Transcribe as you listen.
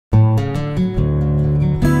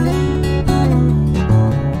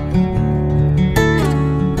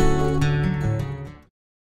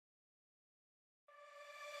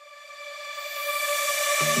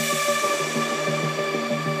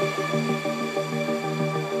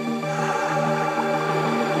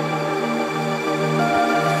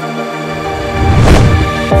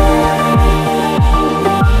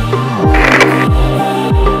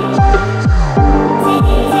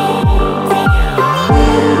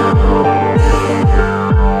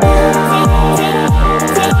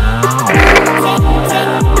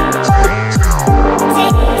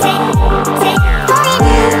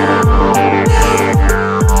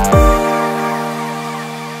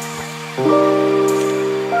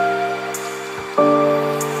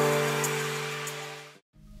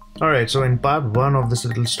Alright, so in part 1 of this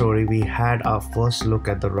little story, we had our first look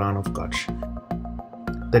at the Raan of Kutch.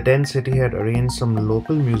 The tent city had arranged some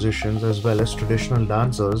local musicians as well as traditional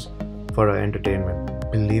dancers for our entertainment.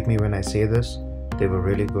 Believe me when I say this, they were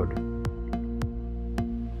really good.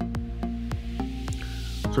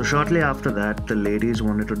 So shortly after that, the ladies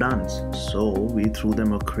wanted to dance, so we threw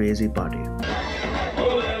them a crazy party.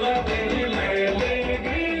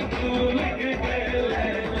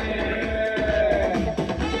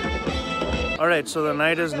 Alright, so the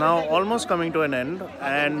night is now almost coming to an end,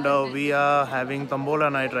 and we are having Tombola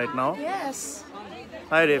night right now. Yes.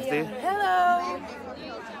 Hi Revti. Hello.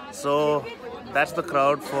 So that's the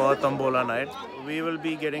crowd for Tombola night. We will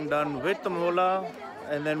be getting done with Tombola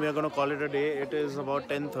and then we are going to call it a day. It is about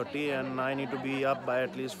 10:30 and I need to be up by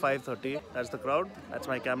at least 5:30. That's the crowd. That's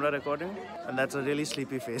my camera recording. And that's a really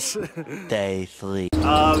sleepy face. Day 3.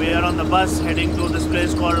 We are on the bus heading to this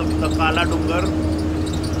place called the Kala Dungar.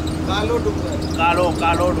 Kalo Dungar.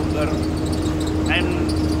 Kalo Dungar.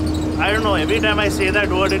 And I don't know, every time I say that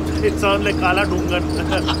word, it sounds like Kala Dungar.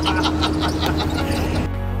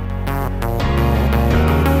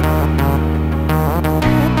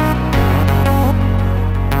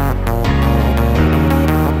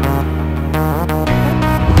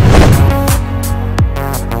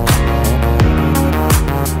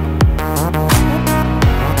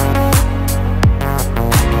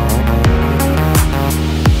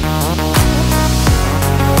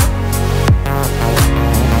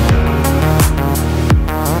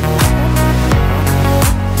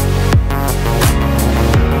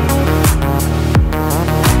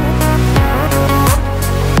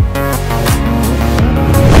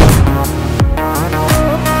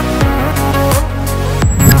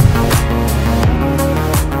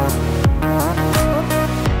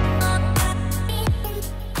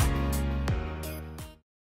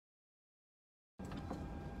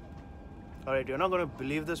 Alright, you're not going to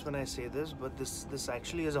believe this when I say this, but this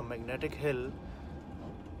actually is a magnetic hill.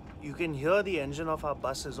 You can hear the engine of our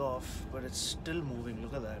bus is off, but it's still moving.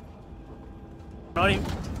 Look at that. Not even,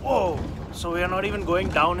 whoa! So we are not even going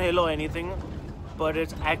downhill or anything, but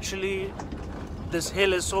it's actually, this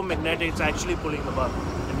hill is so magnetic, it's actually pulling the bus.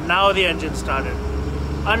 And now the engine started.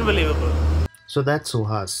 Unbelievable. So that's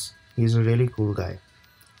Suhas. He's a really cool guy.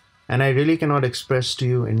 And I really cannot express to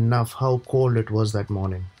you enough how cold it was that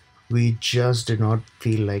morning. We just did not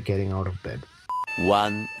feel like getting out of bed.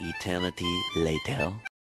 One eternity later.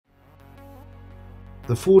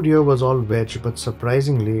 The food here was all veg, but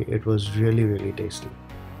surprisingly, it was really tasty.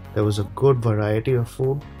 There was a good variety of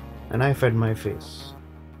food, and I fed my face.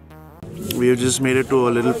 We have just made it to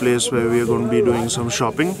a little place where we are going to be doing some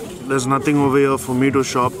shopping. There's nothing over here for me to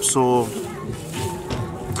shop, so...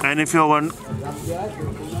 And if you're one...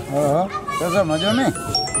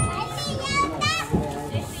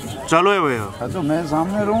 चलो है भैया तो मैं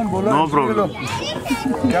सामने रहूं बोलो no problem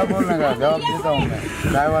क्या बोलने का जवाब देता हूं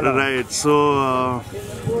मैं right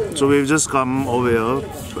so we've just come over here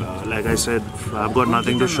like I said I've got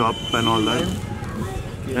nothing to shop and all that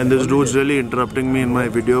and this dude's really interrupting me in my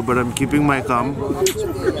video but I'm keeping my calm.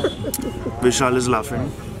 Vishal is laughing.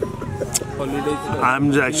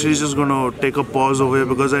 I'm actually just gonna take a pause over here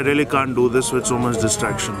because I really can't do this with so much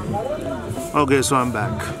distraction. Okay, so I'm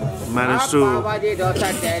back. Managed to...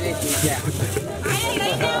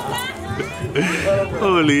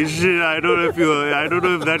 Holy shit, I don't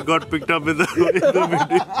know if that got picked up in the video.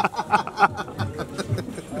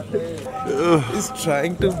 He's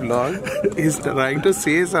trying to vlog, he's trying to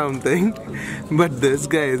say something, but this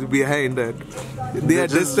guy is behind it. They are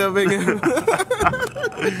disturbing him.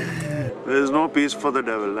 There is no peace for the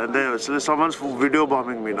devil. And there's someone's video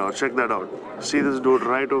bombing me now. Check that out. See this dude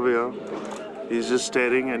right over here. He's just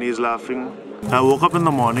staring and he's laughing. I woke up in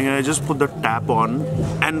the morning and I just put the tap on.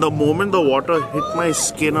 And the moment the water hit my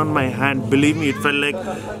skin on my hand, believe me, it felt like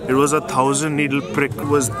it was a 1,000-needle prick. It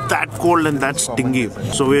was that cold and that stingy.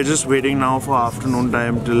 So we're just waiting now for afternoon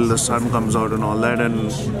time till the sun comes out and all that.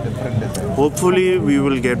 And hopefully we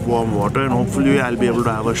will get warm water and hopefully I'll be able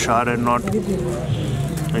to have a shower and not...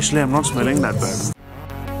 Actually, I'm not smelling that bad.